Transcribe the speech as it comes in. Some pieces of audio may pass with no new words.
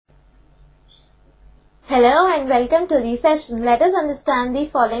Hello and welcome to the session. Let us understand the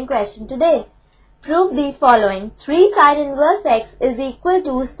following question today. Prove the following. 3 sin inverse x is equal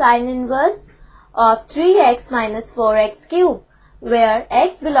to sin inverse of 3x minus 4x cube, where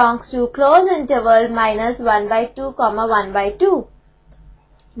x belongs to closed interval minus 1 by 2, 1 by 2.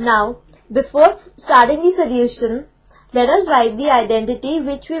 Now, before starting the solution, let us write the identity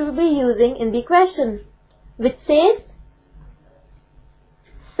which we will be using in the question, which says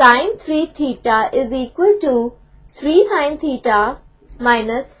sin 3 theta is equal to 3 sin theta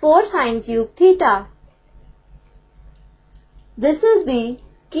minus 4 sin cube theta. This is the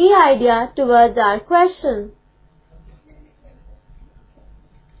key idea towards our question.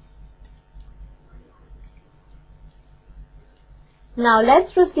 Now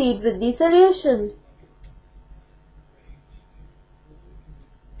let's proceed with the solution.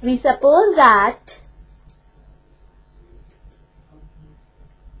 We suppose that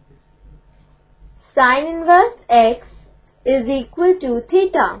sin inverse x is equal to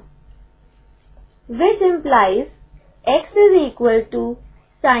theta, which implies x is equal to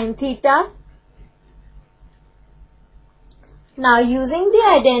sin theta. Now, using the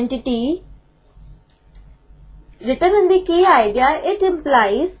identity written in the key idea, it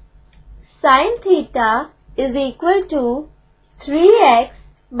implies sin theta is equal to 3x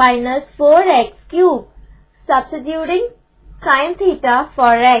minus 4x cube, substituting sin theta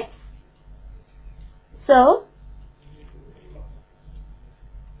for x. So,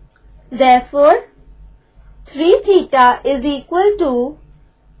 therefore, 3 theta is equal to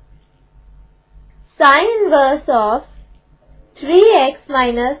sin inverse of 3x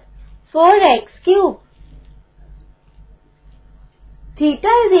minus 4x cube.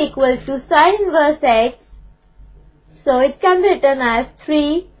 Theta is equal to sin inverse x, so it can be written as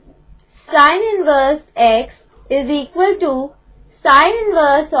 3 sin inverse x is equal to sin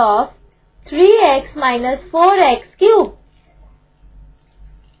inverse of 3x minus 4x cube.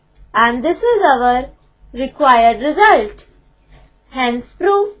 And this is our required result. Hence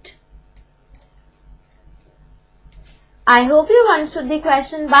proved. I hope you understood the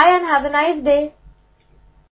question. Bye and have a nice day.